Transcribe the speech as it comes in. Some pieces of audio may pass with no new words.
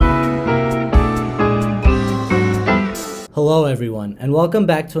Hello, everyone, and welcome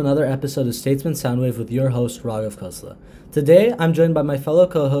back to another episode of Statesman Soundwave with your host, Raghav Khosla. Today, I'm joined by my fellow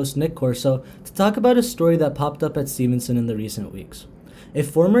co-host, Nick Corso, to talk about a story that popped up at Stevenson in the recent weeks. A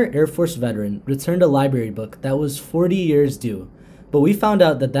former Air Force veteran returned a library book that was 40 years due, but we found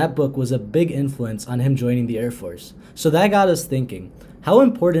out that that book was a big influence on him joining the Air Force. So that got us thinking, how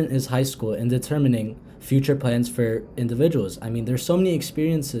important is high school in determining future plans for individuals? I mean, there's so many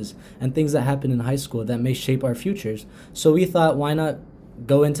experiences and things that happen in high school that may shape our futures. So we thought, why not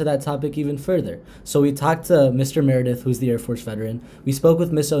go into that topic even further? So we talked to Mr. Meredith, who's the Air Force veteran. We spoke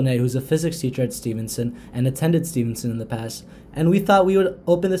with Miss O'Neill, who's a physics teacher at Stevenson and attended Stevenson in the past. And we thought we would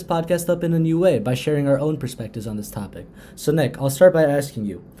open this podcast up in a new way by sharing our own perspectives on this topic. So Nick, I'll start by asking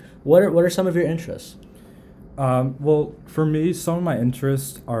you, what are some of your interests? Well, for me, some of my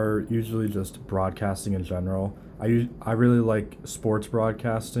interests are usually just broadcasting in general. I really like sports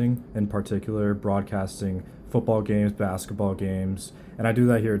broadcasting, in particular, broadcasting football games, basketball games, and I do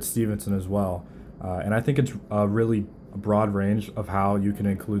that here at Stevenson as well. And I think it's a really broad range of how you can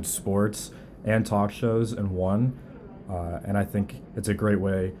include sports and talk shows in one. And I think it's a great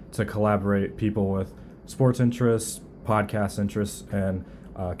way to collaborate people with sports interests, podcast interests, and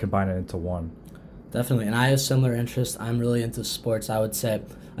combine it into one. Definitely, and I have similar interests. I'm really into sports. I would say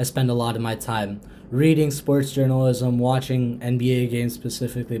I spend a lot of my time reading sports journalism, watching NBA games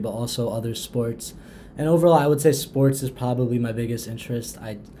specifically, but also other sports. And overall, I would say sports is probably my biggest interest.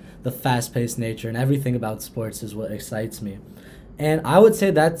 The fast-paced nature and everything about sports is what excites me. And I would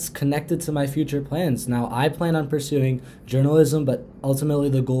say that's connected to my future plans. Now, I plan on pursuing journalism, but ultimately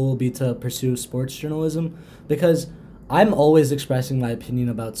the goal will be to pursue sports journalism because I'm always expressing my opinion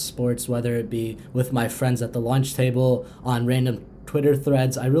about sports, whether it be with my friends at the lunch table, on random Twitter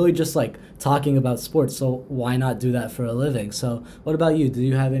threads. I really just like talking about sports, so why not do that for a living? So what about you? Do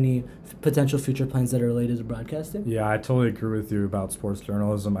you have any potential future plans that are related to broadcasting? Yeah, I totally agree with you about sports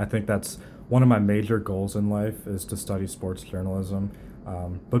journalism. I think that's one of my major goals in life is to study sports journalism.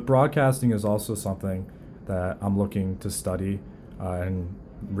 But broadcasting is also something that I'm looking to study and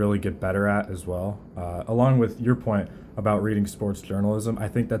really get better at as well. Along with your point about reading sports journalism, I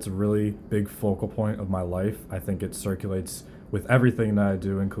think that's a really big focal point of my life. I think it circulates with everything that I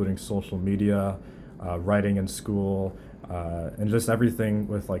do, including social media, writing in school, and just everything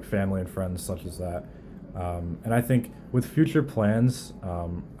with like family and friends such as that. And I think with future plans,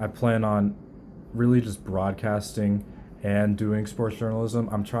 I plan on really just broadcasting and doing sports journalism.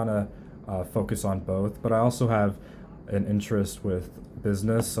 I'm trying to focus on both, but I also have an interest with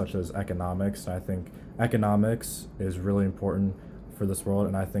business such as economics. I think economics is really important for this world,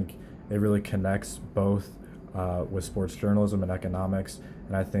 and I think it really connects both with sports journalism and economics,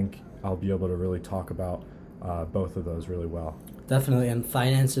 and I think I'll be able to really talk about both of those really well. Definitely, and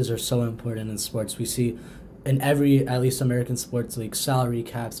finances are so important in sports. We see in every, at least American sports league, salary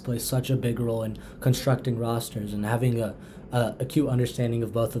caps play such a big role in constructing rosters, and having a acute understanding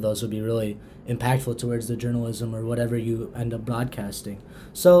of both of those would be really impactful towards the journalism or whatever you end up broadcasting.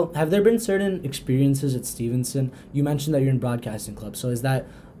 So have there been certain experiences at Stevenson? You mentioned that you're in broadcasting club, so is that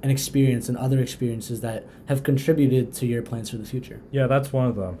an experience and other experiences that have contributed to your plans for the future? Yeah, that's one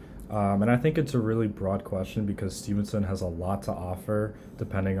of them. And I think it's a really broad question because Stevenson has a lot to offer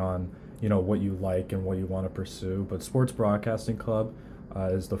depending on what you like and what you want to pursue. But Sports Broadcasting Club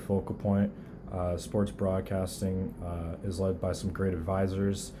is the focal point. Sports broadcasting is led by some great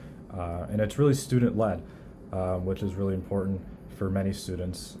advisors, and it's really student-led, which is really important for many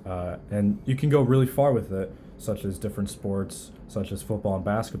students. And you can go really far with it, such as different sports, such as football and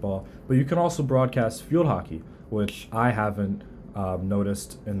basketball. But you can also broadcast field hockey, which I haven't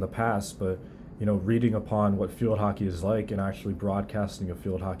noticed in the past, but reading upon what field hockey is like and actually broadcasting a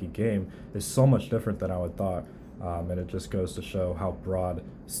field hockey game is so much different than I would thought. And it just goes to show how broad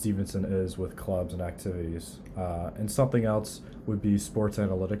Stevenson is with clubs and activities. And something else would be Sports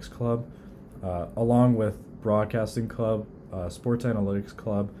Analytics Club. Along with Broadcasting Club, Sports Analytics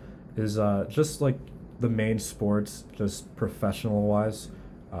Club is just like the main sports, just professional-wise,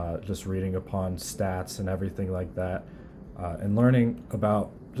 just reading upon stats and everything like that, and learning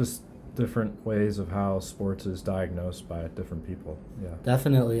about just different ways of how sports is diagnosed by different people. Yeah,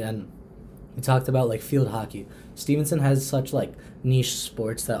 Definitely, and we talked about like field hockey. Stevenson has such like niche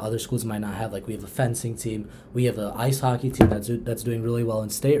sports that other schools might not have. Like we have a fencing team, we have an ice hockey team that's doing really well in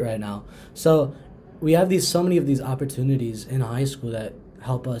state right now. So we have so many of these opportunities in high school that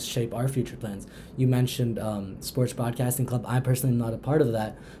help us shape our future plans. You mentioned sports broadcasting club. I personally am not a part of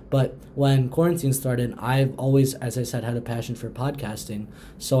that, but when quarantine started, I've always, as I said, had a passion for podcasting.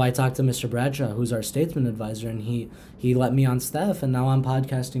 So I talked to Mr. Bradshaw, who's our Statesman advisor, and he let me on staff, and now I'm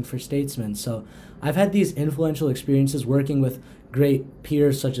podcasting for Statesman. So I've had these influential experiences working with great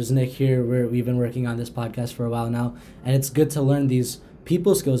peers such as Nick here, where we've been working on this podcast for a while now, and it's good to learn these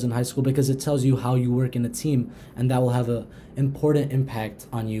people skills in high school because it tells you how you work in a team, and that will have a important impact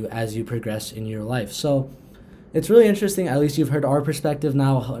on you as you progress in your life. So it's really interesting. At least you've heard our perspective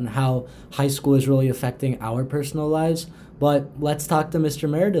now on how high school is really affecting our personal lives. But let's talk to Mr.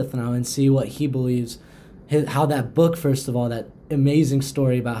 Meredith now and see what he believes, how that book, first of all, that amazing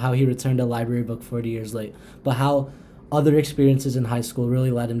story about how he returned a library book 40 years late, but how other experiences in high school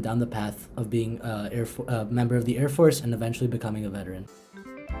really led him down the path of being a member of the Air Force and eventually becoming a veteran.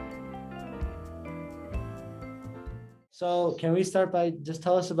 So can we start by just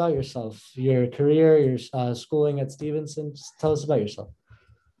tell us about yourself, your career, your schooling at Stevenson? Just tell us about yourself.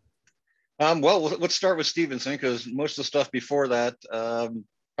 Well, let's start with Stevenson because most of the stuff before that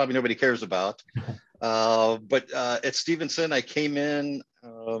probably nobody cares about. But at Stevenson, I came in,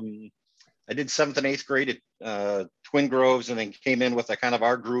 I did 7th and 8th grade at Twin Groves, and then came in with a kind of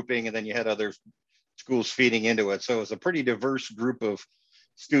our grouping, and then you had other schools feeding into it. So it was a pretty diverse group of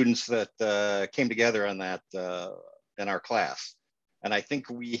students that came together on that in our class. And I think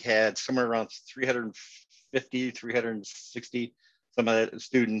we had somewhere around 350, 360 some of the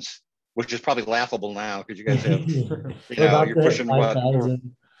students, which is probably laughable now because you guys have, you're pushing what?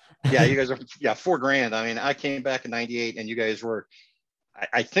 Yeah, you guys are, $4,000. I mean, I came back in 98 and you guys were,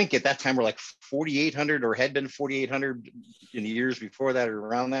 I think at that time we're like 4,800 or had been 4,800 in the years before that or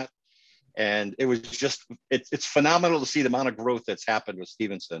around that. And it was just, it's phenomenal to see the amount of growth that's happened with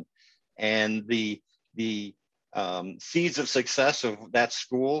Stevenson. And the seeds of success of that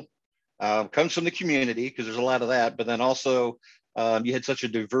school comes from the community because there's a lot of that, but then also you had such a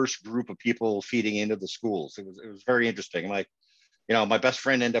diverse group of people feeding into the schools. It was very interesting. Like, my best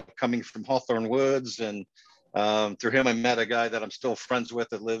friend ended up coming from Hawthorne Woods, and through him I met a guy that I'm still friends with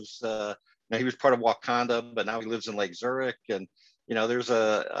that lives. He was part of Wakanda, but now he lives in Lake Zurich. And there's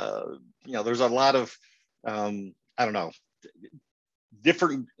a lot of I don't know,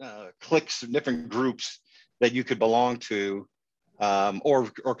 different cliques and different groups that you could belong to,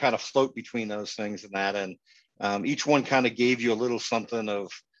 or kind of float between those things and that. And each one kind of gave you a little something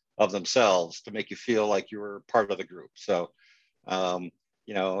of themselves to make you feel like you were part of the group. So,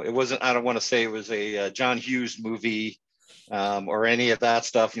 it wasn't, I don't want to say it was a John Hughes movie or any of that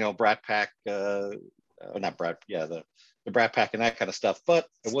stuff, Brat Pack, not Brat, the Brat Pack and that kind of stuff, but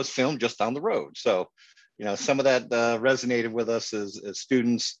it was filmed just down the road. So, some of that resonated with us as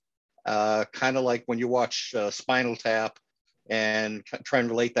students, kind of like when you watch Spinal Tap and try and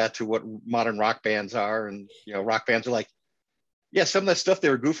relate that to what modern rock bands are. And, rock bands are like, yeah, some of that stuff they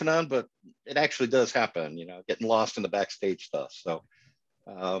were goofing on, but it actually does happen, getting lost in the backstage stuff. So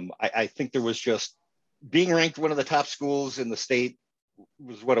I think there was just being ranked one of the top schools in the state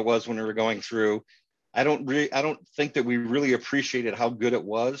was what it was when we were going through. I don't think that we really appreciated how good it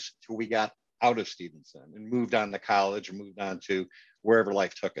was till we got out of Stevenson and moved on to college or moved on to wherever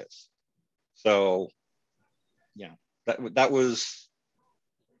life took us. So, that was,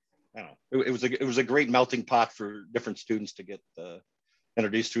 I don't know, it was a great melting pot for different students to get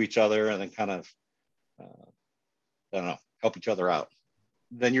introduced to each other and then kind of, help each other out.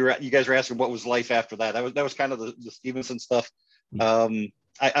 Then you guys were asking what was life after that. That was kind of the Stevenson stuff.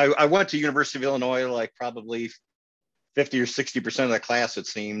 I went to University of Illinois, like probably 50 or 60% of the class, it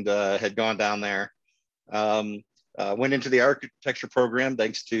seemed, had gone down there. Went into the architecture program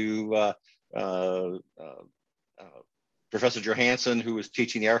thanks to Professor Johansson, who was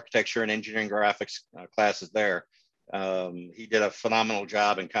teaching the architecture and engineering graphics classes there. He did a phenomenal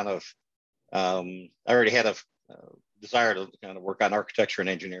job and kind of, I already had a desire to kind of work on architecture and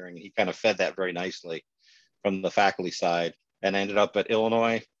engineering. He kind of fed that very nicely from the faculty side, and I ended up at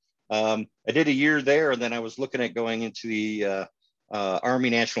Illinois. I did a year there, and then I was looking at going into the Army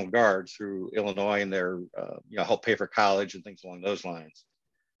National Guard through Illinois, and their help pay for college and things along those lines.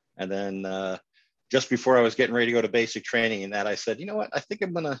 And then just before I was getting ready to go to basic training and that, I said, you know what, I think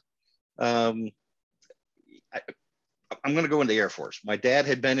I'm gonna go into the Air Force. My dad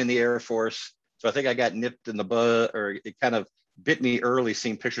had been in the Air Force, so I think I got nipped in the butt, or it kind of bit me early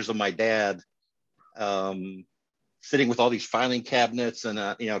seeing pictures of my dad sitting with all these filing cabinets and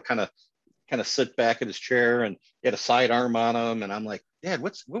kind of sit back in his chair, and he had a sidearm on him, and I'm like, Dad,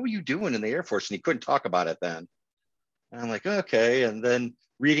 what were you doing in the Air Force? And he couldn't talk about it then. And I'm like, okay. And then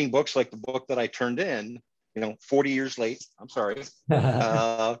reading books like the book that I turned in, 40 years late. I'm sorry.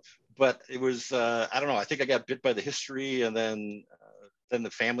 But it was, I don't know. I think I got bit by the history, and then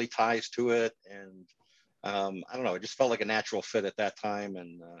the family ties to it. And I don't know. It just felt like a natural fit at that time.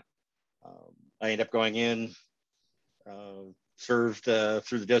 And I ended up going in, served through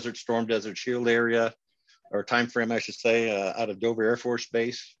the Storm Desert Shield area, or time frame, I should say, out of Dover Air Force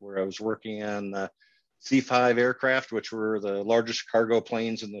Base, where I was working on C-5 aircraft, which were the largest cargo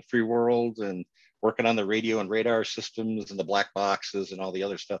planes in the free world, and working on the radio and radar systems and the black boxes and all the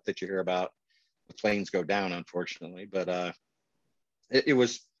other stuff that you hear about. The planes go down, unfortunately, but it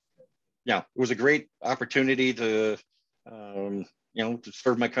was, it was a great opportunity to, to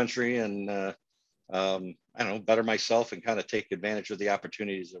serve my country and, I don't know, better myself and kind of take advantage of the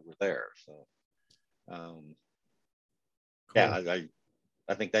opportunities that were there. So, cool. Yeah,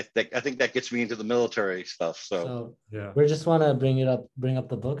 I think that gets me into the military stuff. So yeah, we just want to bring up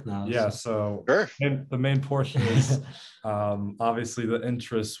the book now. Yeah. So sure. The main portion is obviously the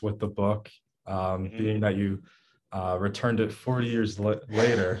interest with the book, being that you returned it 40 years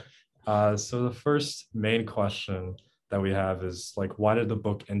later. So the first main question that we have is, like, why did the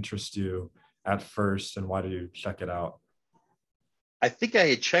book interest you at first, and why did you check it out? I think I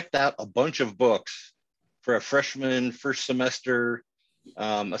had checked out a bunch of books for a freshman first semester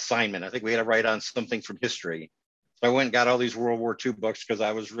assignment. I think we had to write on something from history. So I went and got all these World War II books because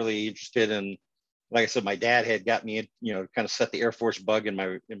I was really interested in, like I said, my dad had got me, kind of set the Air Force bug in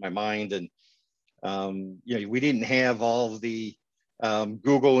my mind. And, we didn't have all of the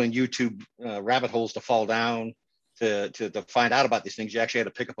Google and YouTube rabbit holes to fall down to find out about these things. You actually had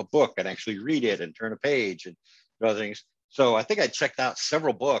to pick up a book and actually read it and turn a page and other things. So I think I checked out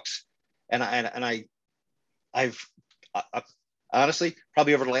several books, and I've honestly,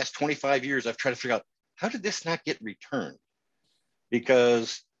 probably over the last 25 years, I've tried to figure out, how did this not get returned?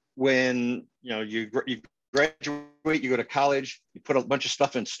 Because when you graduate, you go to college, you put a bunch of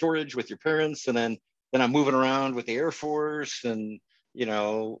stuff in storage with your parents, and then I'm moving around with the Air Force, and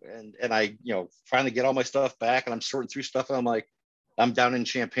and I finally get all my stuff back, and I'm sorting through stuff, and I'm like, I'm down in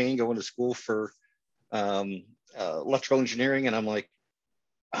Champaign going to school for electrical engineering, and I'm like,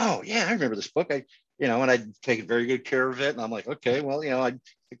 oh yeah, I remember this book. And I'd taken very good care of it, and I'm like, okay, well, I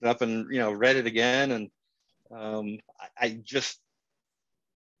picked it up and read it again, and I just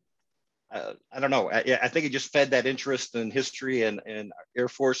I don't know. I think it just fed that interest in history and Air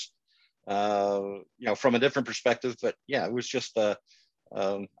Force, from a different perspective. But yeah, it was just I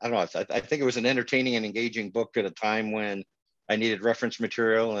don't know. I think it was an entertaining and engaging book at a time when I needed reference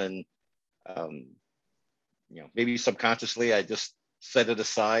material, and maybe subconsciously I just set it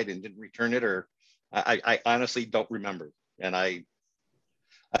aside and didn't return it, or I honestly don't remember. And I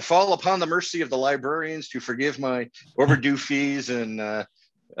fall upon the mercy of the librarians to forgive my overdue fees and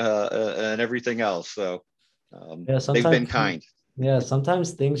everything else. So they've been kind. Yeah,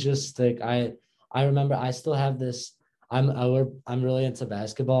 sometimes things just stick. I remember I still have this. I'm really into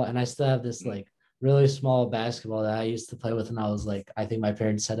basketball, and I still have this like really small basketball that I used to play with when I was like, I think my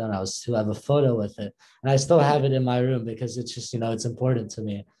parents said when I was 2. I have a photo with it, and I still have it in my room because it's just it's important to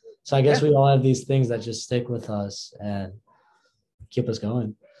me. So I guess we all have these things that just stick with us and keep us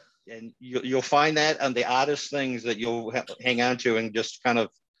going. And you'll find that on the oddest things that you'll hang on to, and just kind of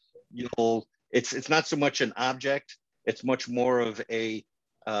it's not so much an object, it's much more of a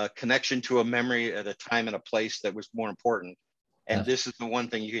connection to a memory at a time and a place that was more important. And this is the one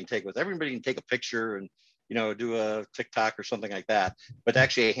thing you can take with. Everybody can take a picture and do a TikTok or something like that, but to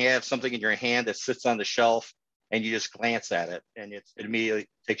actually have something in your hand that sits on the shelf and you just glance at it, and it immediately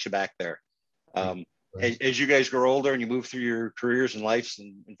takes you back there. As you guys grow older and you move through your careers and lives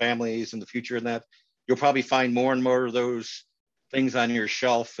and families in the future, and that you'll probably find more and more of those things on your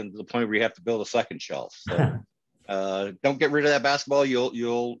shelf, and to the point where you have to build a second shelf. So don't get rid of that basketball.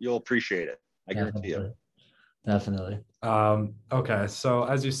 You'll appreciate it. I guarantee you. Definitely. Okay. So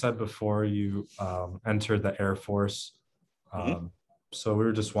as you said before, you entered the Air Force. So we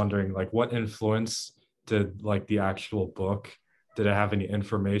were just wondering, like, what influence did like the actual book, did it have any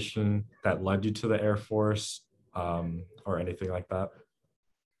information that led you to the Air Force, or anything like that?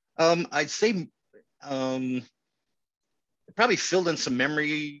 I'd say it probably filled in some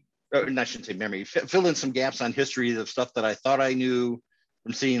memory, or I shouldn't say memory, filled in some gaps on history of stuff that I thought I knew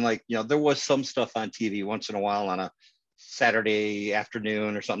from seeing, like, there was some stuff on TV once in a while on a Saturday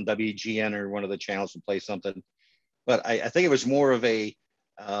afternoon or something, WGN or one of the channels would play something. But I think it was more of a,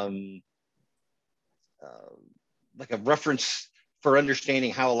 like a reference for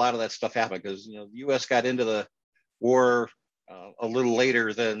understanding how a lot of that stuff happened, because the U.S. got into the war a little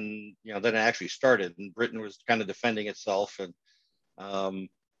later than than it actually started, and Britain was kind of defending itself, and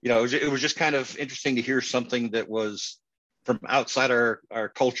it was just kind of interesting to hear something that was from outside our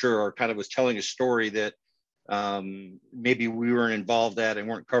culture, or kind of was telling a story that maybe we weren't involved at and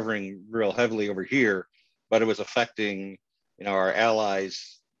weren't covering real heavily over here, but it was affecting, our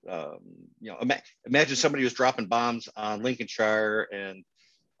allies. Imagine somebody was dropping bombs on Lincolnshire and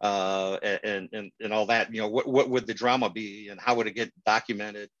all that. What would the drama be, and how would it get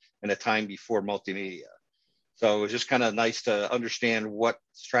documented in a time before multimedia? So it was just kind of nice to understand what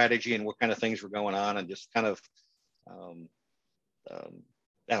strategy and what kind of things were going on, and just kind of, I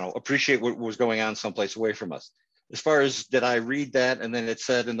don't know, appreciate what was going on someplace away from us. As far as, did I read that and then it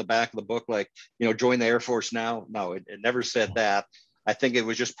said in the back of the book, like, join the Air Force now? No, it never said that. I think it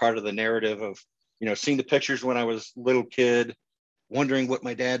was just part of the narrative of, seeing the pictures when I was a little kid, wondering what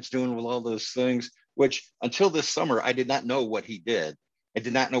my dad's doing with all those things, which until this summer, I did not know what he did. I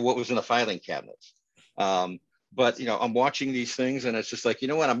did not know what was in the filing cabinets. But, I'm watching these things and it's just like,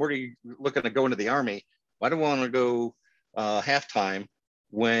 what, I'm already looking to go into the Army. Why do I want to go halftime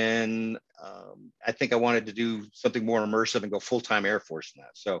when I think I wanted to do something more immersive and go full-time Air Force in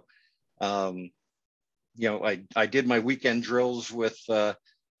that? So, I did my weekend drills with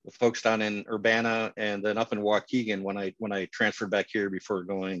folks down in Urbana and then up in Waukegan when I transferred back here before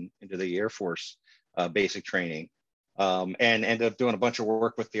going into the Air Force basic training, and ended up doing a bunch of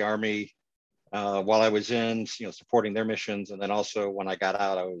work with the Army while I was in, supporting their missions. And then also when I got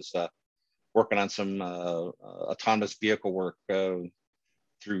out, I was working on some autonomous vehicle work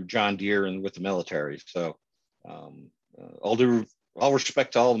through John Deere and with the military. So all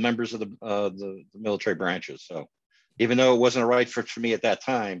respect to all the members of the military branches. So even though it wasn't a right fit for me at that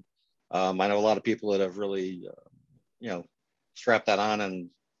time, I know a lot of people that have really, strapped that on and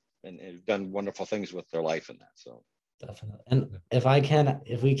have done wonderful things with their life in that. So. Definitely. And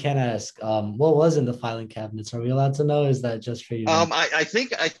if we can ask, what was in the filing cabinets? Are we allowed to know? Is that just for you? I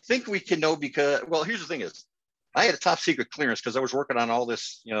think we can know because, well, here's the thing is, I had a top secret clearance because I was working on all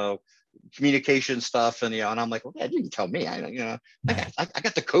this, communication stuff, and and I'm like, well, Dad, you can tell me. I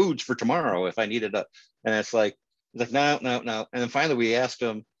got the codes for tomorrow if I needed it. And it's like, no. And then finally we asked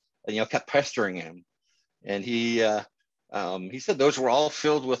him, and kept pestering him, and he said those were all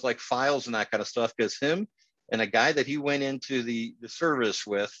filled with like files and that kind of stuff, because him and a guy that he went into the service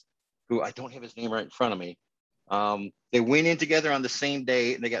with, who I don't have his name right in front of me, they went in together on the same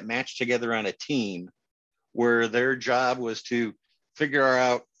day and they got matched together on a team where their job was to figure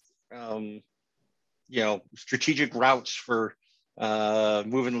out, strategic routes for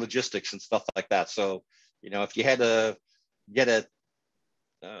moving logistics and stuff like that. So, if you had to get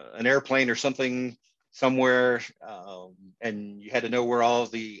an airplane or something somewhere, and you had to know where all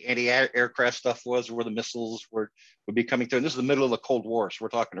the anti-aircraft stuff was, or where the missiles would be coming through. And this is the middle of the Cold War, so we're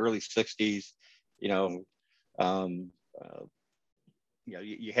talking early 60s. You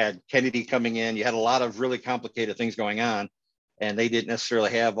had Kennedy coming in. You had a lot of really complicated things going on, and they didn't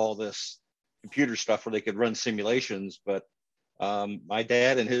necessarily have all this computer stuff where they could run simulations. But my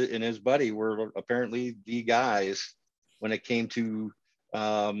dad and his buddy were apparently the guys when it came to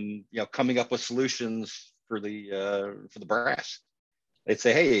coming up with solutions for the brass. They'd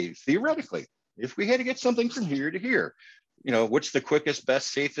say, hey, theoretically, if we had to get something from here to here, what's the quickest,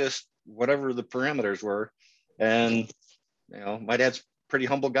 best, safest, whatever the parameters were. And my dad's pretty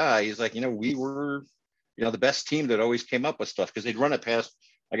humble guy. He's like, we were, the best team that always came up with stuff, because they'd run it past,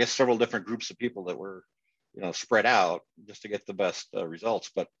 I guess, several different groups of people that were, spread out just to get the best results.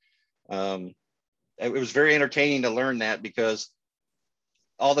 But it was very entertaining to learn that, because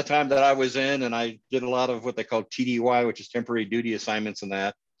all the time that I was in, and I did a lot of what they call TDY, which is temporary duty assignments, and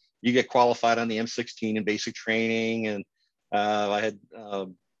that you get qualified on the M16 in basic training. And I had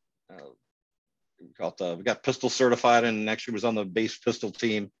we got pistol certified, and actually was on the base pistol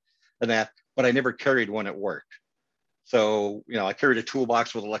team and that, but I never carried one at work. So, I carried a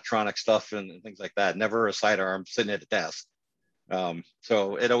toolbox with electronic stuff and things like that, never a sidearm sitting at a desk.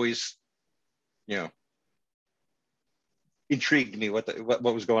 So it always, intrigued me what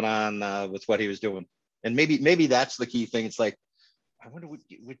was going on with what he was doing. And maybe that's the key thing. It's like, I wonder what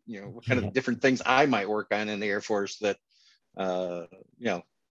kind of different things I might work on in the Air Force that,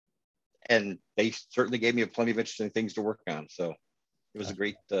 and they certainly gave me plenty of interesting things to work on. So it was a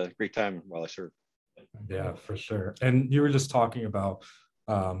great time while I served. Yeah, for sure. And you were just talking about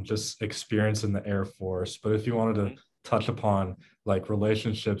just experience in the Air Force, but if you wanted to touch upon like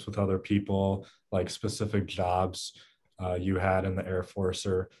relationships with other people, like specific jobs you had in the Air Force,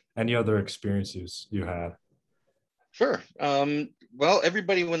 or any other experiences you had. Sure. Well,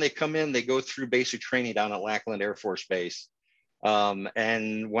 everybody, when they come in, they go through basic training down at Lackland Air Force Base.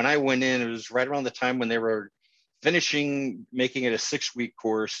 And when I went in, it was right around the time when they were finishing making it a 6-week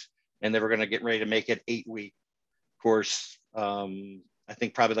course, and they were going to get ready to make it 8-week course. I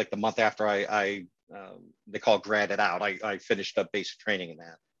think probably like the month after I they call grad it out. I finished up basic training in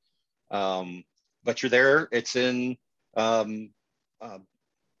that. But you're there. It's in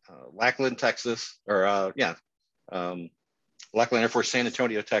Lackland, Texas, or Lackland Air Force, San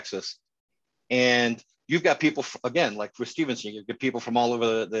Antonio, Texas, and you've got people again, like with Stevenson, you get people from all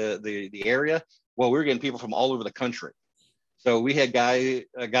over the area. Well, we're getting people from all over the country. So we had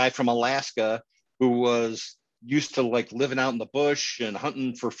a guy from Alaska who was used to like living out in the bush and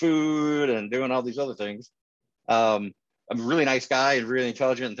hunting for food and doing all these other things. A really nice guy and really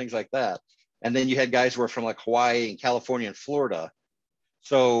intelligent and things like that. And then you had guys who were from like Hawaii and California and Florida.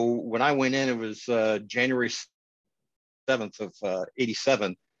 So when I went in, it was January 7th of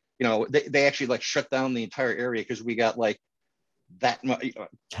 87. You know, they actually like shut down the entire area because we got like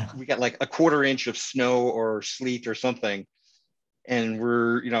we got like a 1/4 inch of snow or sleet or something. And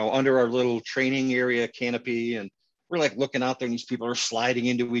we're, you know, under our little training area canopy, and we're like looking out there and these people are sliding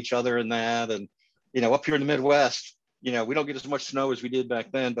into each other and that. And, you know, up here in the Midwest, you know, we don't get as much snow as we did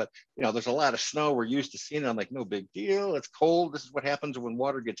back then, but, you know, there's a lot of snow. We're used to seeing it. I'm like, no big deal. It's cold. This is what happens when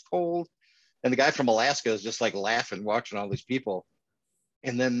water gets cold. And the guy from Alaska is just like laughing, watching all these people.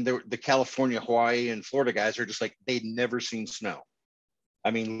 And then the California, Hawaii, and Florida guys are just like, they'd never seen snow.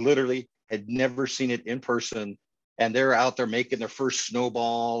 I mean, literally had never seen it in person. And they're out there making their first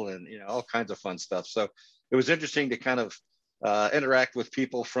snowball and, you know, all kinds of fun stuff. So it was interesting to kind of interact with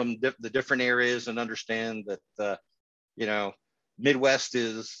people from the different areas and understand that, you know, Midwest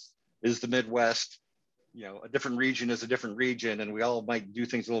is the Midwest. You know, a different region is a different region, and we all might do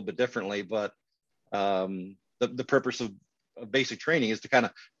things a little bit differently. But the purpose of basic training is to kind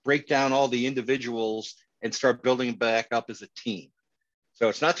of break down all the individuals and start building back up as a team. So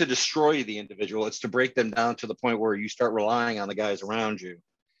it's not to destroy the individual, it's to break them down to the point where you start relying on the guys around you,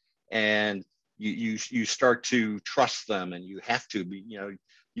 and you start to trust them, and you have to be, you know,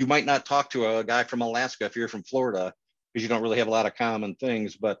 you might not talk to a guy from Alaska if you're from Florida because you don't really have a lot of common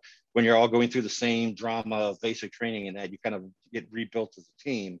things, but when you're all going through the same drama of basic training and that, you kind of get rebuilt as a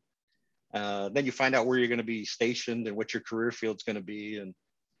team. Then you find out where you're going to be stationed and what your career field's going to be. And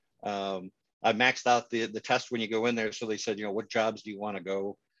I maxed out the test when you go in there. So they said, you know, what jobs do you want to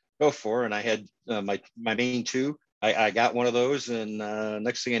go for? And I had my main two. I got one of those, and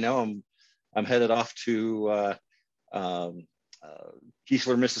next thing you know, I'm headed off to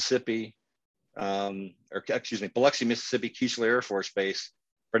Keesler, Mississippi, Biloxi, Mississippi, Keesler Air Force Base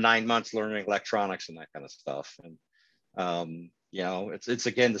for 9 months, learning electronics and that kind of stuff. And you know, it's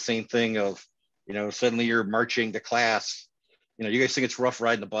again the same thing of, you know, suddenly you're marching to class. You know, you guys think it's rough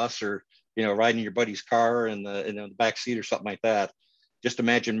riding the bus or, you know, riding your buddy's car in the back seat or something like that. Just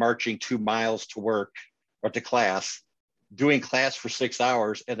imagine marching 2 miles to work or to class, doing class for 6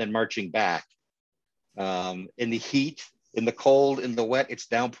 hours, and then marching back in the heat, in the cold, in the wet. It's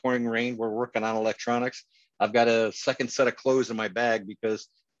downpouring rain. We're working on electronics. I've got a second set of clothes in my bag because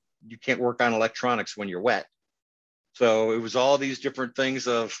you can't work on electronics when you're wet. So it was all these different things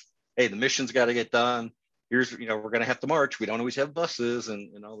of, hey, the mission's got to get done. Here's, you know, we're going to have to march. We don't always have buses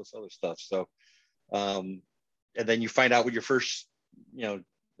and all this other stuff. So, and then you find out what your first, you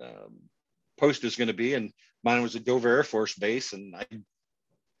know, post is going to be. And mine was at Dover Air Force Base. And I, you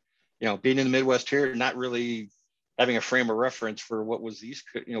know, being in the Midwest here, not really having a frame of reference for what was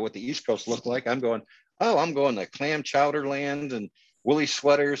what the East Coast looked like. I'm going to clam chowder land and Willie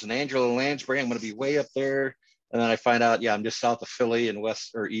Sweaters and Angela Lansbury. I'm going to be way up there. And then I find out, I'm just south of Philly and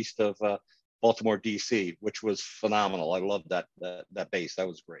west or east of Baltimore, DC, which was phenomenal. I loved that base. That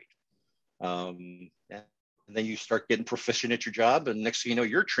was great. And then you start getting proficient at your job, and next thing you know,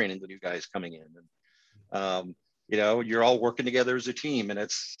 you're training the new guys coming in. And, you know, you're all working together as a team, and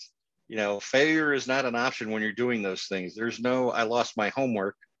it's, you know, failure is not an option when you're doing those things. There's no, I lost my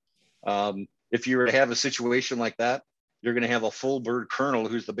homework. If you were to have a situation like that, you're going to have a full bird colonel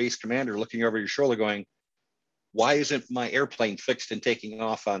who's the base commander looking over your shoulder going, why isn't my airplane fixed and taking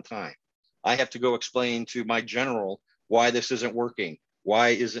off on time? I have to go explain to my general why this isn't working. Why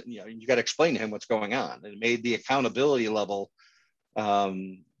isn't, you know, you got to explain to him what's going on. And it made the accountability level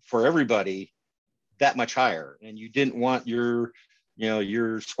for everybody that much higher. And you didn't want your, you know,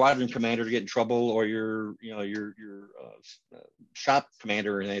 your squadron commander to get in trouble, or your, you know, your shop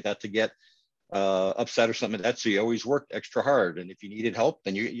commander or anything like that to get upset or something like that. So you always worked extra hard. And if you needed help,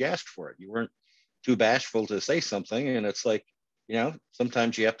 then you asked for it. You weren't too bashful to say something. And it's like, you know,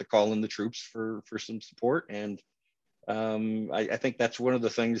 sometimes you have to call in the troops for some support. And I think that's one of the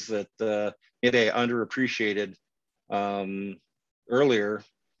things that maybe I underappreciated earlier,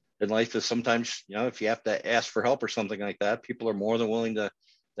 in life is sometimes, if you have to ask for help or something like that, people are more than willing to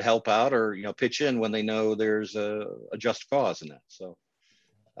help out or, pitch in when they know there's a just cause in that. So,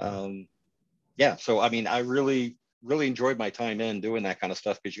 yeah. So, I mean, I really, really enjoyed my time in doing that kind of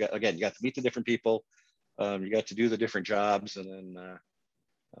stuff because you got to meet the different people. You got to do the different jobs, and then,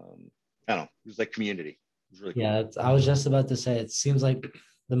 I don't know, it was like community. It was really cool. Yeah, I was just about to say, it seems like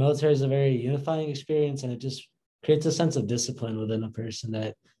the military is a very unifying experience, and it just creates a sense of discipline within a person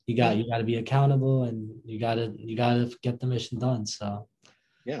that you got to be accountable, and you got to get the mission done. So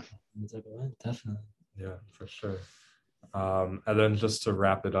yeah, definitely. Yeah, for sure. And then just to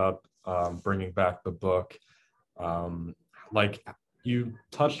wrap it up, bringing back the book, like you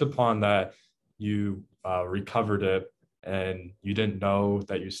touched upon that you recovered it and you didn't know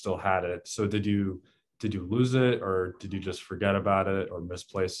that you still had it. So did you lose it, or did you just forget about it or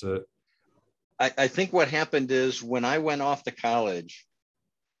misplace it? I think what happened is when I went off to college,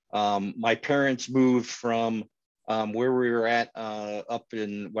 my parents moved from where we were at up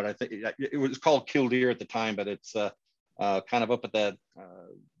in what I think it was called Killdeer at the time, but it's kind of up at that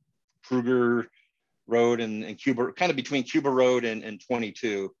Kruger Road and Cuba, kind of between Cuba Road and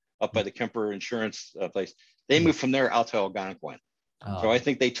 22, up by the Kemper Insurance place. They moved from there out to Algonquin. So I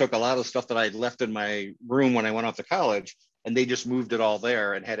think they took a lot of stuff that I had left in my room when I went off to college, and they just moved it all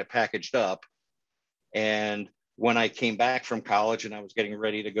there and had it packaged up. And when I came back from college and I was getting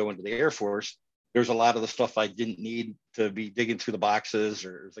ready to go into the Air Force, there's a lot of the stuff I didn't need to be digging through the boxes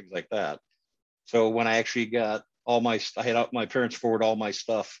or things like that. So when I actually got I had my parents forward all my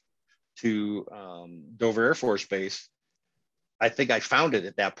stuff to Dover Air Force Base. I think I found it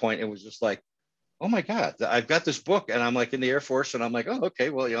at that point. It was just like, oh my God, I've got this book, and I'm like in the Air Force, and I'm like, oh, okay,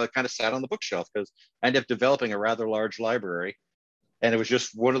 well, it kind of sat on the bookshelf because I ended up developing a rather large library, and it was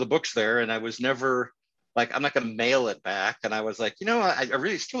just one of the books there, and I was never like, I'm not going to mail it back. And I was like, I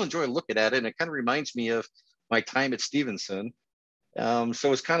really still enjoy looking at it, and it kind of reminds me of my time at Stevenson.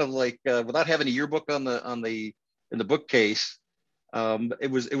 So it's kind of like without having a yearbook in the bookcase,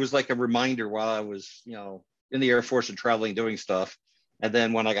 it was like a reminder while I was in the Air Force and traveling doing stuff. And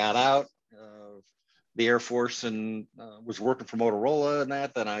then when I got out of the Air Force and was working for Motorola and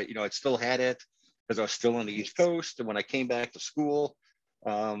that, then I still had it because I was still on the East Coast. And when I came back to school,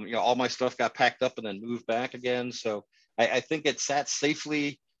 all my stuff got packed up and then moved back again. So I think it sat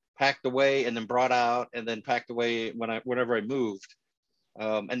safely packed away and then brought out and then packed away whenever I moved.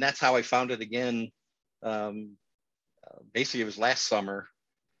 And that's how I found it again. Basically, it was last summer,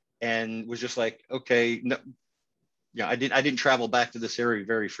 and was just like, okay, no, I didn't travel back to this area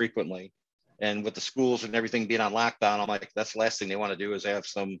very frequently, and with the schools and everything being on lockdown, I'm like, that's the last thing they want to do is have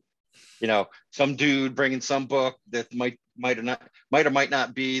some dude bringing some book that might or might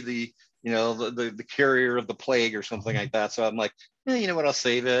not be the the carrier of the plague or something like that. So I'm like, you know what, I'll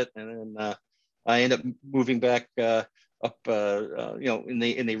save it, and then I end up moving back up in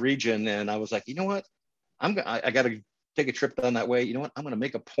the region, and I was like, you know what, I got to take a trip down that way. You know what, I'm going to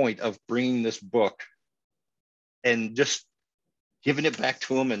make a point of bringing this book and just giving it back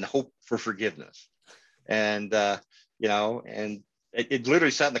to him and hope for forgiveness. And and it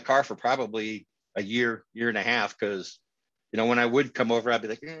literally sat in the car for probably a year and a half, because when I would come over, I'd be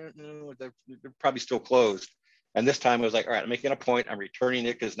like, no, they're probably still closed. And this time I was like, all right, I'm making a point, I'm returning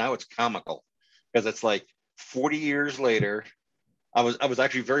it, because now it's comical, because it's like 40 years later. I was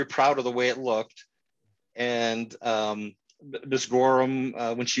actually very proud of the way it looked. And Miss Gorham,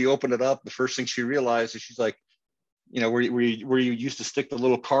 when she opened it up, the first thing she realized is she's like, where you used to stick the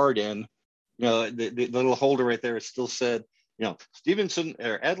little card in, the little holder right there, it still said, Stevenson,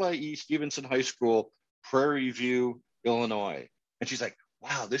 or Adlai E. Stevenson High School, Prairie View, Illinois. And she's like,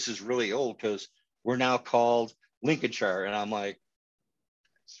 wow, this is really old, because we're now called Lincolnshire. And I'm like,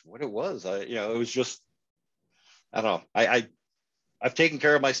 that's what it was. It was just, I don't know. I've taken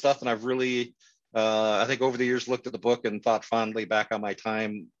care of my stuff, and I've really, I think over the years looked at the book and thought fondly back on my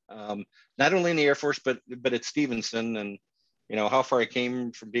time, not only in the Air Force, but at Stevenson, and how far I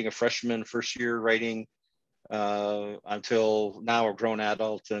came from being a freshman first year writing until now a grown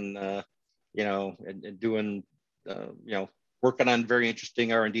adult, and and doing working on very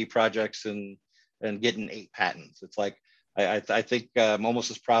interesting R&D projects and getting 8 patents. It's like I think I'm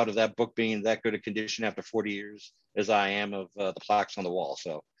almost as proud of that book being that good a condition after 40 years as I am of the plaques on the wall.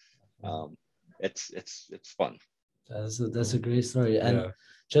 So it's fun. That's a great story. And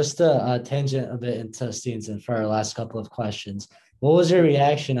just a tangent a bit into Stevenson for our last couple of questions. What was your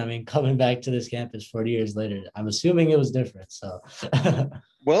reaction? I mean, coming back to this campus 40 years later, I'm assuming it was different. So,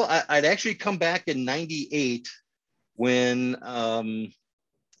 well, I'd actually come back in '98 when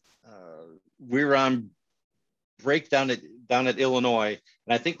we were on break down at down at Illinois.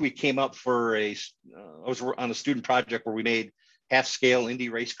 And I think we came up for I was on a student project where we made half scale Indy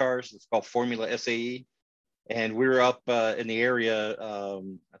race cars. It's called Formula SAE. And we were up in the area. I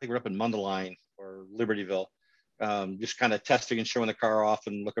think we're up in Mundelein or Libertyville, just kind of testing and showing the car off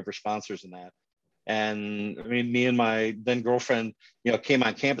and looking for sponsors and that. And I mean, me and my then girlfriend, came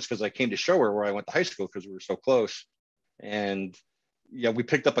on campus because I came to show her where I went to high school because we were so close. And we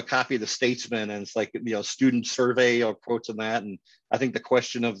picked up a copy of the Statesman, and it's like, student survey or quotes on that. And I think the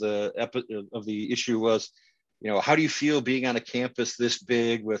question of the issue was, how do you feel being on a campus this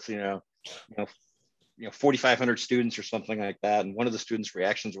big with 4,500 students or something like that? And one of the students'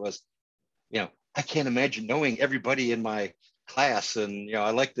 reactions was, I can't imagine knowing everybody in my class, and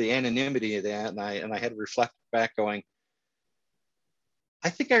I like the anonymity of that. And I had to reflect back, going, I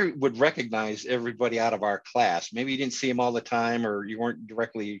think I would recognize everybody out of our class. Maybe you didn't see them all the time, or you weren't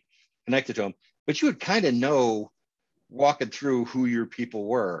directly connected to them, but you would kind of know walking through who your people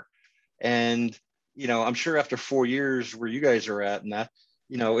were. And I'm sure after 4 years where you guys are at, and that,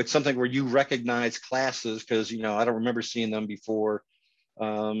 it's something where you recognize classes because I don't remember seeing them before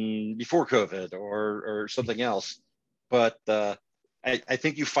COVID or something else. But I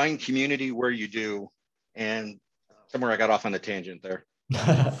think you find community where you do. And somewhere I got off on a tangent there.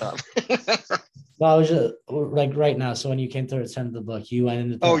 Well, I was just like right now. So when you came to return the book, you went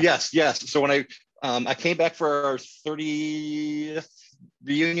into. Oh, yes. So when I came back for our 30th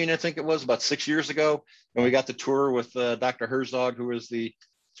reunion, I think it was about 6 years ago, and we got the tour with Dr. Herzog, who was the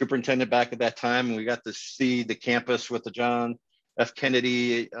superintendent back at that time, and we got to see the campus with the John F.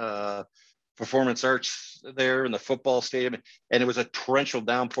 Kennedy Performance Arts there in the football stadium, and it was a torrential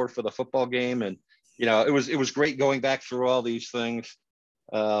downpour for the football game, and it was great going back through all these things,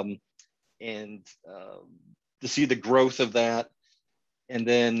 and to see the growth of that. And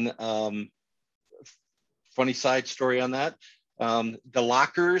then funny side story on that, the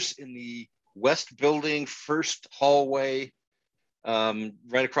lockers in the West Building, first hallway, right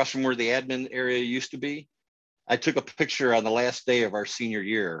across from where the admin area used to be, I took a picture on the last day of our senior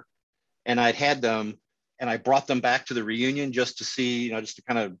year, and I'd had them, and I brought them back to the reunion just to see, just to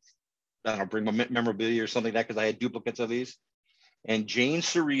kind of, I don't know, bring my memorabilia or something like that, because I had duplicates of these. And Jane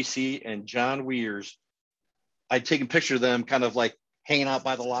Cerisi and John Weirs, I'd taken a picture of them kind of like hanging out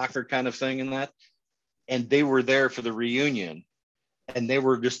by the locker kind of thing and that. And they were there for the reunion, and they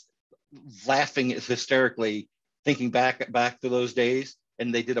were just laughing hysterically, thinking back to those days.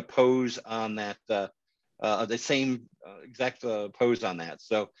 And they did a pose on that, the same exact pose on that.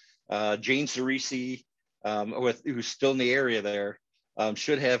 So Jane Cerisi, who's still in the area there,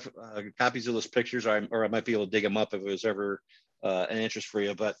 should have copies of those pictures, or I might be able to dig them up if it was ever an interest for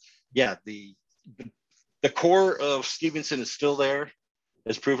you. But yeah, the core of Stevenson is still there,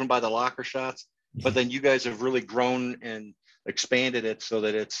 as proven by the locker shots. But then you guys have really grown and expanded it so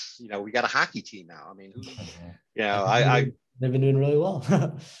that it's, we got a hockey team now. I mean, they've been doing really well.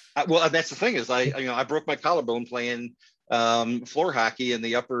 Well, that's the thing is I broke my collarbone playing floor hockey in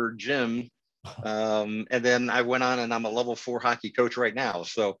the upper gym. And then I went on, and I'm a level 4 hockey coach right now.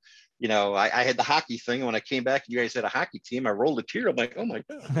 So, I had the hockey thing. And when I came back and you guys had a hockey team, I rolled a tear. I'm like, oh my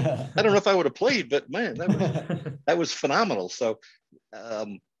God, I don't know if I would have played, but man, that was phenomenal. So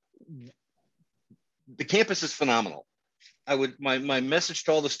the campus is phenomenal. My message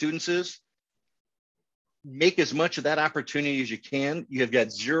to all the students is, make as much of that opportunity as you can. You have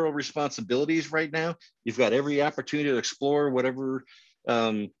got zero responsibilities right now. You've got every opportunity to explore whatever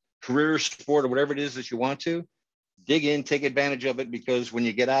career, sport, or whatever it is that you want to. Dig in, take advantage of it, because when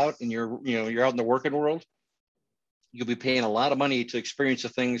you get out and you're out in the working world, you'll be paying a lot of money to experience the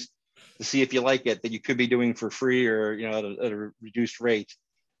things, to see if you like it, that you could be doing for free or at a reduced rate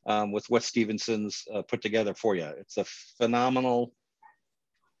with what Stevenson's put together for you. It's a phenomenal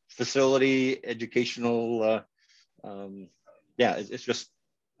facility, educational. It's just,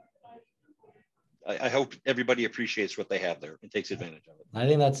 I hope everybody appreciates what they have there and takes advantage of it. I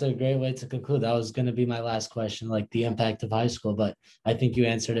think that's a great way to conclude. That was going to be my last question, like the impact of high school, but I think you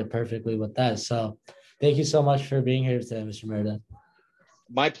answered it perfectly with that. So thank you so much for being here today, Mr. Merida.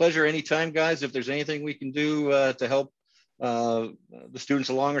 My pleasure. Anytime, guys. If there's anything we can do to help the students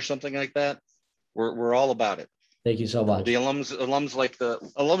along or something like that, we're all about it. Thank you so much. The alums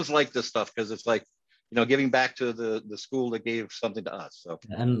like this stuff, because it's like, giving back to the school that gave something to us. So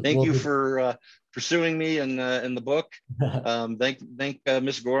thank you for pursuing me in the book. Thank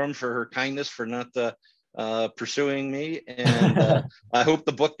Miss Gorham for her kindness for not pursuing me. And I hope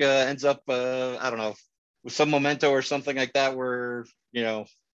the book ends up, I don't know, with some memento or something like that, where, we'll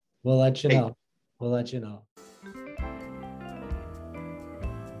let you know. We'll let you know.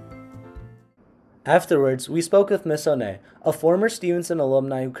 Afterwards, we spoke with Miss O'Neill, a former Stevenson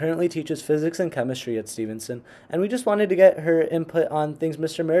alumni who currently teaches physics and chemistry at Stevenson, and we just wanted to get her input on things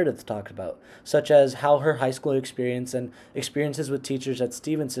Mr. Meredith talked about, such as how her high school experience and experiences with teachers at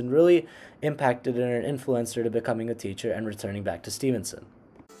Stevenson really impacted and influenced her to becoming a teacher and returning back to Stevenson.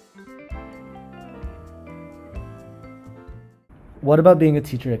 What about being a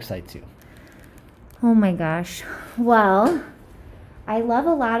teacher excites you? Oh my gosh. Well, I love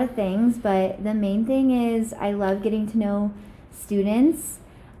a lot of things, but the main thing is I love getting to know students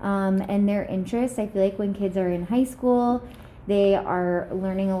and their interests. I feel like when kids are in high school, they are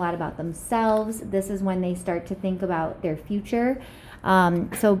learning a lot about themselves. This is when they start to think about their future.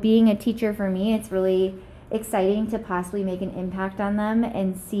 So being a teacher for me, it's really exciting to possibly make an impact on them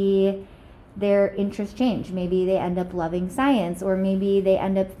and see their interests change. Maybe they end up loving science, or maybe they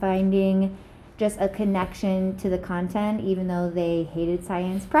end up finding just a connection to the content, even though they hated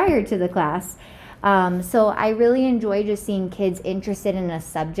science prior to the class. So I really enjoy just seeing kids interested in a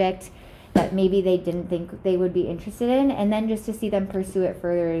subject that maybe they didn't think they would be interested in, and then just to see them pursue it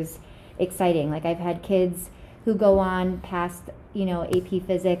further is exciting. Like I've had kids who go on past, AP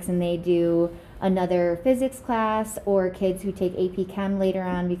physics and they do another physics class, or kids who take AP Chem later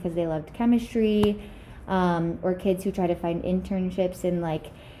on because they loved chemistry, or kids who try to find internships in like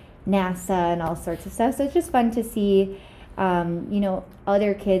NASA and all sorts of stuff. So it's just fun to see,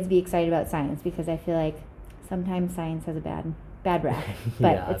 other kids be excited about science, because I feel like sometimes science has a bad rap,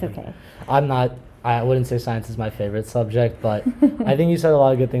 but Yeah, it's okay. I wouldn't say science is my favorite subject, but I think you said a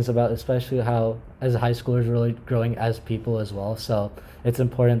lot of good things about, especially how as high schoolers we're really growing as people as well. So it's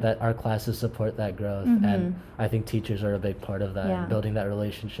important that our classes support that growth, and I think teachers are a big part of that, Yeah. building that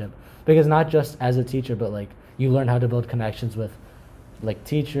relationship. Because not just as a teacher, but like you learn how to build connections with like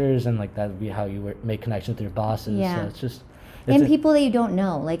teachers, and like that would be how you make connections with your bosses. Yeah. So it's just And people that you don't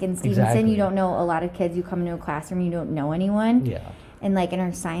know, like in Stevenson, Exactly. you don't know a lot of kids. You come into a classroom, you don't know anyone. yeah. And like in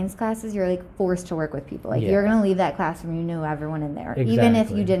our science classes, you're like forced to work with people. Like Yeah. you're gonna leave that classroom, you know everyone in there, even if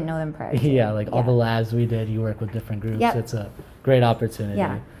Exactly. you didn't know them prior. to. Yeah, like all the labs we did, you work with different groups. Yep. It's a great opportunity.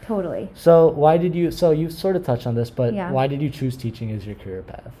 Yeah, totally. So you sort of touched on this, but Yeah. why did you choose teaching as your career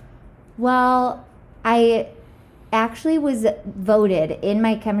path? Well, I actually was voted in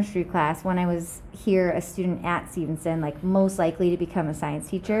my chemistry class when I was here a student at Stevenson, like most likely to become a science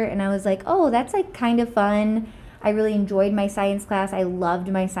teacher. And I was like, oh, that's like kind of fun. I really enjoyed my science class. I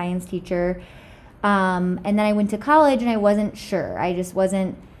loved my science teacher. And then I went to college and I wasn't sure. I just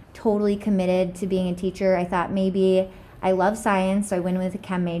wasn't totally committed to being a teacher. I thought maybe I love science, so I went with a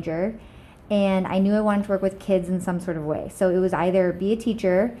chem major. And I knew I wanted to work with kids in some sort of way. So it was either be a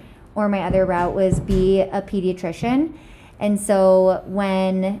teacher, or my other route was be a pediatrician. And so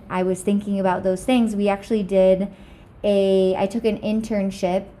when I was thinking about those things, we actually I took an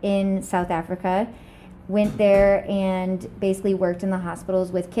internship in South Africa, went there and basically worked in the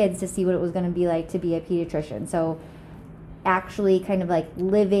hospitals with kids to see what it was going to be like to be a pediatrician. So actually kind of like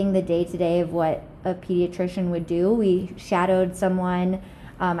living the day-to-day of what a pediatrician would do. We shadowed someone.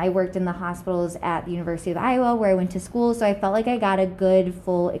 I worked in the hospitals at the University of Iowa where I went to school, so I felt like I got a good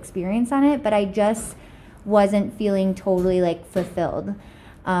full experience on it, but I just wasn't feeling totally like fulfilled.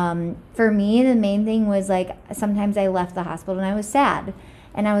 For me, the main thing was like sometimes I left the hospital and I was sad,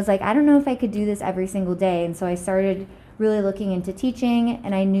 and I was like, I don't know if I could do this every single day. And so I started really looking into teaching,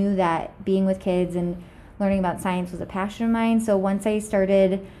 and I knew that being with kids and learning about science was a passion of mine. So once I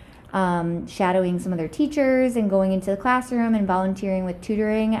started shadowing some other teachers and going into the classroom and volunteering with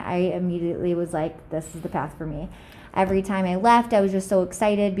tutoring, I immediately was like, this is the path for me. Every time I left, I was just so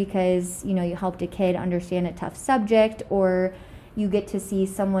excited because, you helped a kid understand a tough subject, or you get to see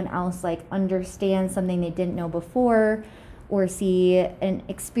someone else like understand something they didn't know before, or see an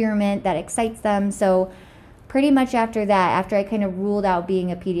experiment that excites them. So pretty much after that, after I kind of ruled out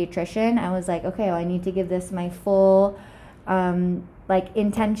being a pediatrician, I was like, okay, well, I need to give this my full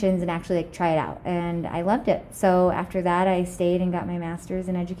intentions and actually try it out. And I loved it. So after that, I stayed and got my master's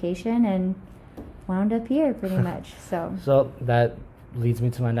in education and wound up here pretty much. So that leads me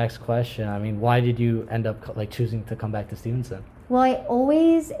to my next question. I mean, why did you end up choosing to come back to Stevenson? Well,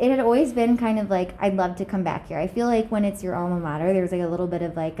 it had always been kind of like, I'd love to come back here. I feel like when it's your alma mater, there's like a little bit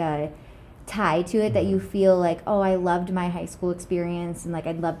of like a tie to it that you feel like, oh, I loved my high school experience, and like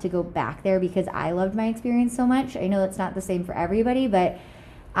I'd love to go back there because I loved my experience so much. I know it's not the same for everybody, but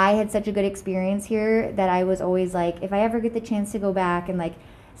I had such a good experience here that I was always like, if I ever get the chance to go back and like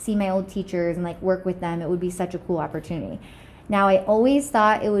see my old teachers and like work with them, it would be such a cool opportunity. Now, I always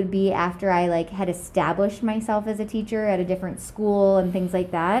thought it would be after I like had established myself as a teacher at a different school and things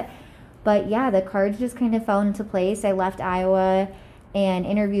like that. But yeah, the cards just kind of fell into place. I left Iowa and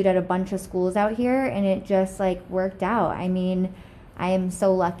interviewed at a bunch of schools out here, and it just like worked out. I mean, I am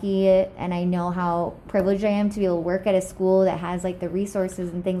so lucky, and I know how privileged I am to be able to work at a school that has like the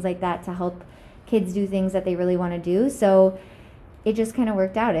resources and things like that to help kids do things that they really want to do. So it just kind of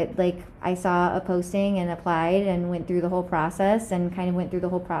worked out. It like I saw a posting and applied and went through the whole process, and kind of went through the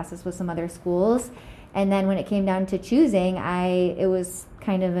whole process with some other schools. And then when it came down to choosing, it was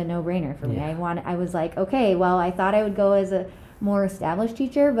kind of a no-brainer for me. Yeah. I was like, okay, well, I thought I would go as a more established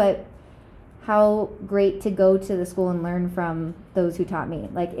teacher, but how great to go to the school and learn from those who taught me,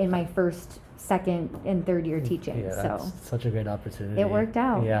 like in my first, second, and third year teaching. Yeah, So that's such a great opportunity. it worked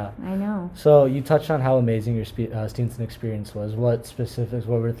out. Yeah. I know. So you touched on how amazing your Stevenson experience was. What specifics,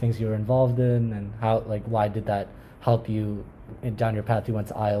 what were the things you were involved in, and how, like, why did that help you down your path? You went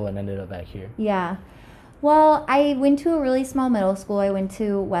to Iowa and ended up back here. Yeah. Well, I went to a really small middle school. I went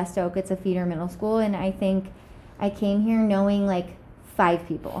to West Oak. It's a feeder middle school, and I think I came here knowing like 5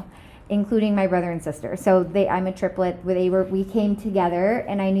 people, including my brother and sister. So I'm a triplet. We came together,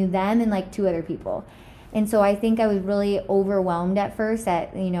 and I knew them and like 2 other people. And so I think I was really overwhelmed at first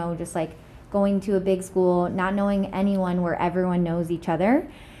at, just like going to a big school, not knowing anyone where everyone knows each other.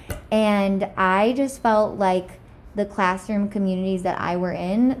 And I just felt like the classroom communities that I were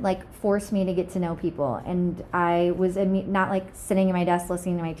in like forced me to get to know people. And I was not like sitting at my desk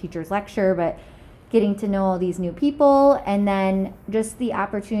listening to my teacher's lecture, but getting to know all these new people, and then just the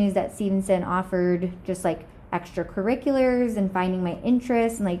opportunities that Stevenson offered, just like extracurriculars and finding my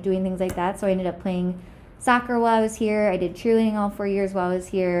interests and like doing things like that. So I ended up playing soccer while I was here. I did cheerleading all 4 years while I was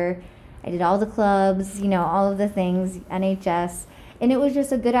here. I did all the clubs, all of the things, NHS. And it was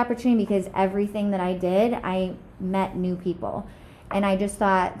just a good opportunity because everything that I did, I met new people. And I just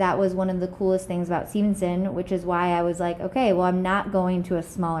thought that was one of the coolest things about Stevenson, which is why I was like, okay, well, I'm not going to a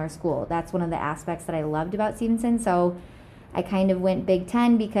smaller school. That's one of the aspects that I loved about Stevenson. So I kind of went Big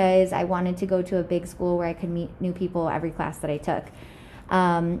Ten because I wanted to go to a big school where I could meet new people every class that I took.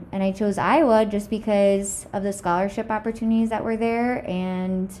 And I chose Iowa just because of the scholarship opportunities that were there,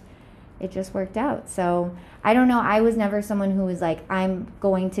 and it just worked out. So I don't know. I was never someone who was like, I'm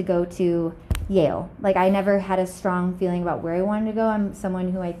going to go to Yale. Like, I never had a strong feeling about where I wanted to go. I'm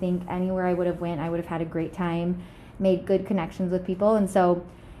someone who I think anywhere I would have went, I would have had a great time, made good connections with people. And so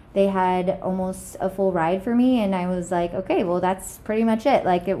they had almost a full ride for me, and I was like, okay, well, that's pretty much it.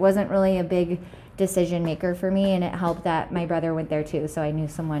 Like, it wasn't really a big decision maker for me, and it helped that my brother went there too. So I knew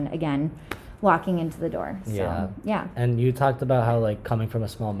someone, again, walking into the door. So, yeah. And you talked about how, like, coming from a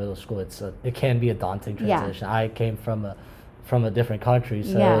small middle school, it can be a daunting transition. Yeah. I came from a different country,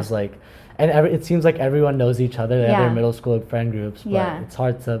 so it was like, and it seems like everyone knows each other. They have their middle school friend groups, but it's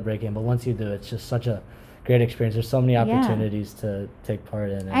hard to break in. But once you do, it's just such a great experience. There's so many opportunities to take part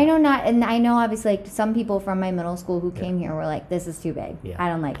in. I know obviously like some people from my middle school who came here were like, this is too big. Yeah. I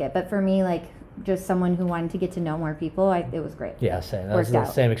don't like it. But for me, like, just someone who wanted to get to know more people, it was great. Yeah, same. That was the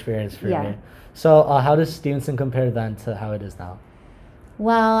same experience for me. So how does Stevenson compare then to how it is now?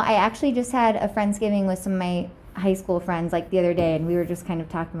 Well, I actually just had a Friendsgiving with some of my high school friends like the other day, and we were just kind of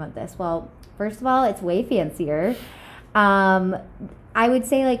talking about this. Well, first of all, it's way fancier. I would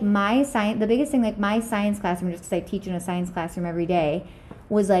say like the biggest thing, like my science classroom, just because I teach in a science classroom every day,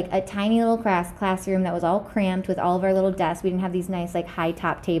 was like a tiny little classroom that was all cramped with all of our little desks. We didn't have these nice like high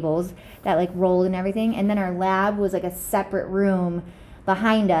top tables that like rolled and everything. And then our lab was like a separate room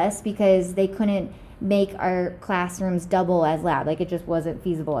behind us because they couldn't make our classrooms double as lab. Like, it just wasn't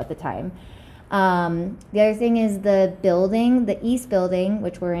feasible at the time. The other thing is the building, the East building,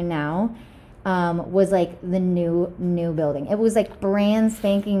 which we're in now, was like the new building. It was like brand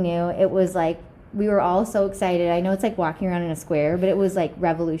spanking new. It was like, we were all so excited. I know it's like walking around in a square, but it was like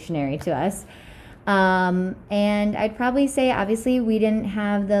revolutionary to us. And I'd probably say, obviously, we didn't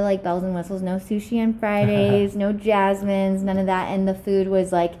have the like bells and whistles, no sushi on Fridays, no Jasmine's, none of that. And the food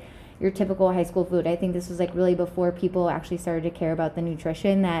was like your typical high school food. I think this was like really before people actually started to care about the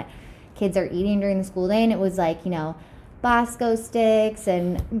nutrition that kids are eating during the school day. And it was like, Bosco sticks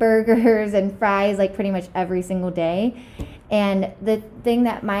and burgers and fries like pretty much every single day. And the thing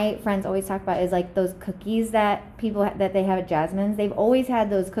that my friends always talk about is like those cookies that that they have at Jasmine's. They've always had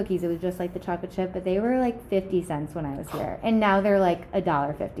those cookies. It was just like the chocolate chip, but they were like 50 cents when I was here, and now they're like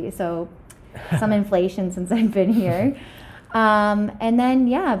 $1.50. So some inflation since I've been here. And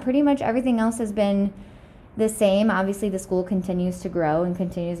then pretty much everything else has been the same. Obviously, the school continues to grow and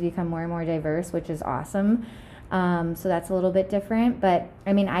continues to become more and more diverse, which is awesome. So that's a little bit different, but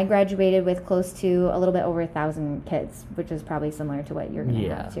I mean, I graduated with close to a little bit over 1,000 kids, which is probably similar to what you're going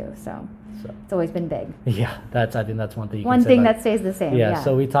to have too. So it's always been big. Yeah, I think that's one thing. One thing that stays the same. Yeah.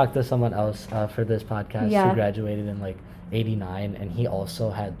 So we talked to someone else for this podcast who graduated in like 89, and he also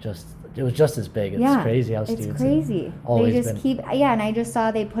had it was just as big. It's Yeah, crazy how it's Stevenson crazy. always They just been. keep, yeah, and I just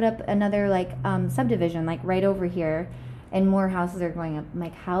saw they put up another like subdivision like right over here, and more houses are going up. I'm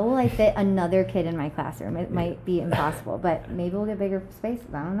like, how will I fit another kid in my classroom? It might be impossible, but maybe we'll get bigger spaces.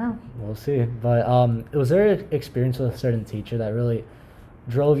 I don't know. We'll see. But was there an experience with a certain teacher that really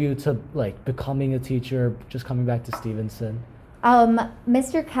drove you to like becoming a teacher, just coming back to Stevenson?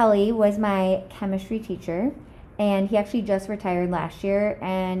 Mr. Kelly was my chemistry teacher, and he actually just retired last year,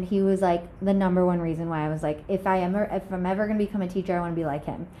 and he was like the number one reason why I was like, if I'm ever gonna become a teacher, I want to be like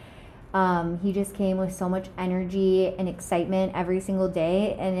him. He just came with so much energy and excitement every single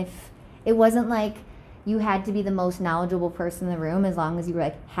day, and if it wasn't like you had to be the most knowledgeable person in the room, as long as you were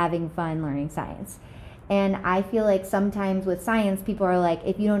like having fun learning science. And I feel like sometimes with science, people are like,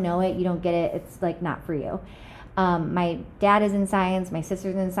 if you don't know it, you don't get it, it's like not for you. My dad is in science, my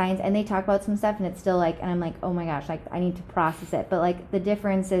sister's in science, and they talk about some stuff, and it's still like, and I'm like, oh my gosh, like I need to process it. But like the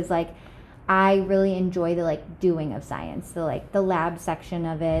difference is like, I really enjoy the like doing of science, the lab section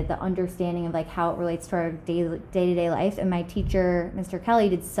of it, the understanding of like how it relates to our day-to-day life. And my teacher, Mr. Kelly,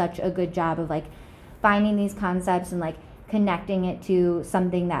 did such a good job of like finding these concepts and like connecting it to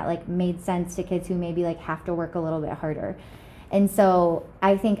something that like made sense to kids who maybe like have to work a little bit harder. And so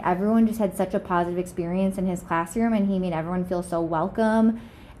I think everyone just had such a positive experience in his classroom, and he made everyone feel so welcome,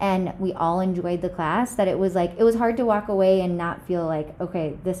 and we all enjoyed the class, that it was hard to walk away and not feel like,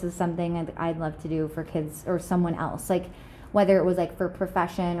 okay, this is something I'd love to do for kids or someone else, like whether it was like for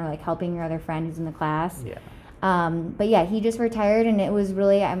profession or like helping your other friend who's in the class. Yeah. But yeah, he just retired, and it was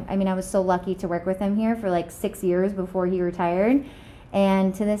really, I mean, I was so lucky to work with him here for like 6 years before he retired.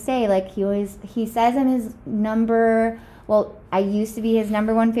 And to this day, like he says I'm his I used to be his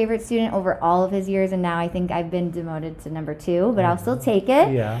number one favorite student over all of his years, and now I think I've been demoted to number 2, but I'll still take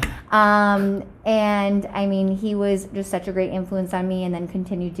it. Yeah. And I mean, he was just such a great influence on me, and then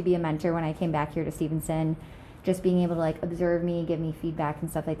continued to be a mentor when I came back here to Stevenson, just being able to like observe me, give me feedback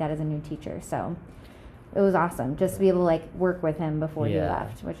and stuff like that as a new teacher. So it was awesome just to be able to like work with him before he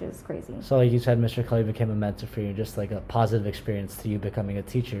left, which is crazy. So like you said, Mr. Clay became a mentor for you, just like a positive experience to you becoming a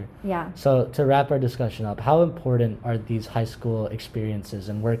teacher. Yeah. So to wrap our discussion up, how important are these high school experiences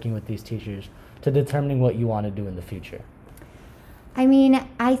and working with these teachers to determining what you want to do in the future? I mean,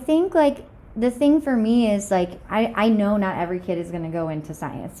 I think like the thing for me is like, I know not every kid is going to go into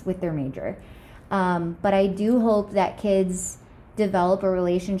science with their major. But I do hope that kids develop a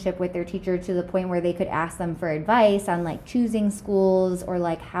relationship with their teacher to the point where they could ask them for advice on like choosing schools or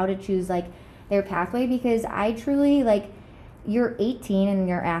like how to choose like their pathway, because I truly like, you're 18 and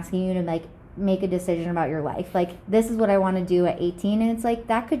you're asking you to like make a decision about your life. Like, this is what I want to do at 18, and it's like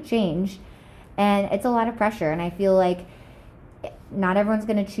that could change, and it's a lot of pressure. And I feel like not everyone's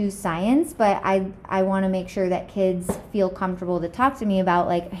going to choose science, but I want to make sure that kids feel comfortable to talk to me about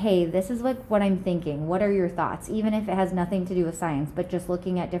like, hey, this is like what I'm thinking. What are your thoughts? Even if it has nothing to do with science, but just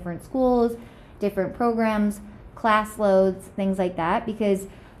looking at different schools, different programs, class loads, things like that. Because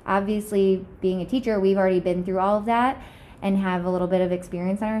obviously being a teacher, we've already been through all of that and have a little bit of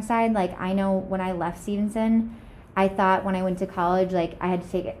experience on our side. Like, I know when I left Stevenson, I thought when I went to college, like I had to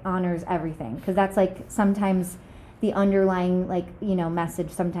take honors everything, because that's like sometimes the underlying like, you know,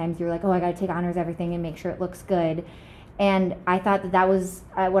 message. Sometimes you're like, oh, I got to take honors everything and make sure it looks good. And I thought that was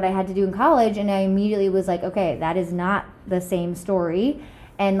what I had to do in college, and I immediately was like, okay, that is not the same story.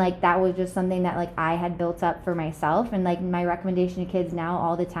 And like that was just something that like I had built up for myself. And like my recommendation to kids now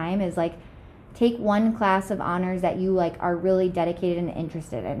all the time is like, take one class of honors that you like are really dedicated and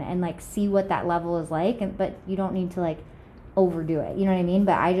interested in, and like see what that level is like. But you don't need to like overdo it, you know what I mean?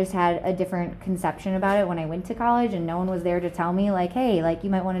 But I just had a different conception about it when I went to college, and no one was there to tell me like, hey, like you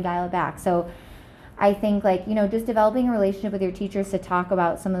might want to dial it back. So I think like, you know, just developing a relationship with your teachers to talk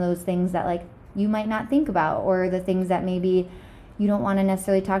about some of those things that like you might not think about, or the things that maybe you don't want to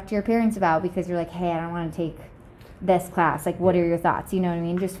necessarily talk to your parents about because you're like, hey, I don't want to take this class, like what are your thoughts, you know what I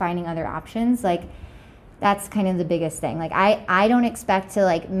mean? Just finding other options, like that's kind of the biggest thing. Like I don't expect to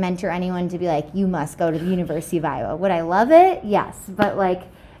like mentor anyone to be like, you must go to the University of Iowa. Would I love it? Yes. But like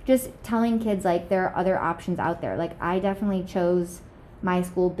just telling kids like there are other options out there. Like I definitely chose my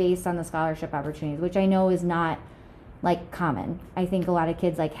school based on the scholarship opportunities, which I know is not like common. I think a lot of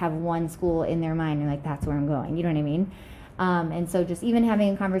kids like have one school in their mind and like that's where I'm going, you know what I mean? And so just even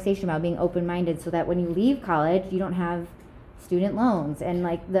having a conversation about being open-minded so that when you leave college, you don't have student loans, and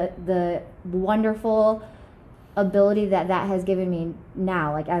like the wonderful ability that has given me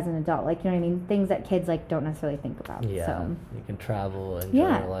now, like as an adult, like, you know what I mean? Things that kids like don't necessarily think about. Yeah, so you can travel, enjoy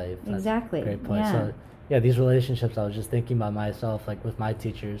your life. That's exactly. a great point. Yeah. So yeah, these relationships, I was just thinking about myself, like with my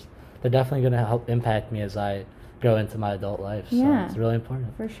teachers, they're definitely going to help impact me as I grow into my adult life. So Yeah. it's really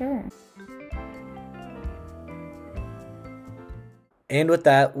important. For sure. And with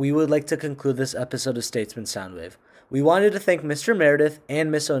that, we would like to conclude this episode of Statesman Soundwave. We wanted to thank Mr. Meredith and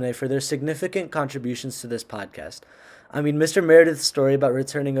Miss One for their significant contributions to this podcast. I mean, Mr. Meredith's story about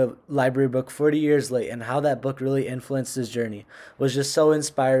returning a library book 40 years late and how that book really influenced his journey was just so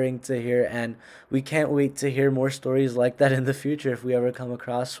inspiring to hear, and we can't wait to hear more stories like that in the future if we ever come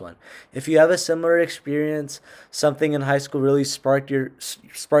across one. If you have a similar experience, something in high school really sparked your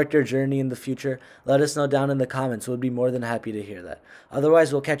journey in the future, let us know down in the comments. We'll be more than happy to hear that.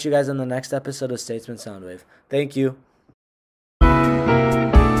 Otherwise, we'll catch you guys on the next episode of Statesman Soundwave. Thank you.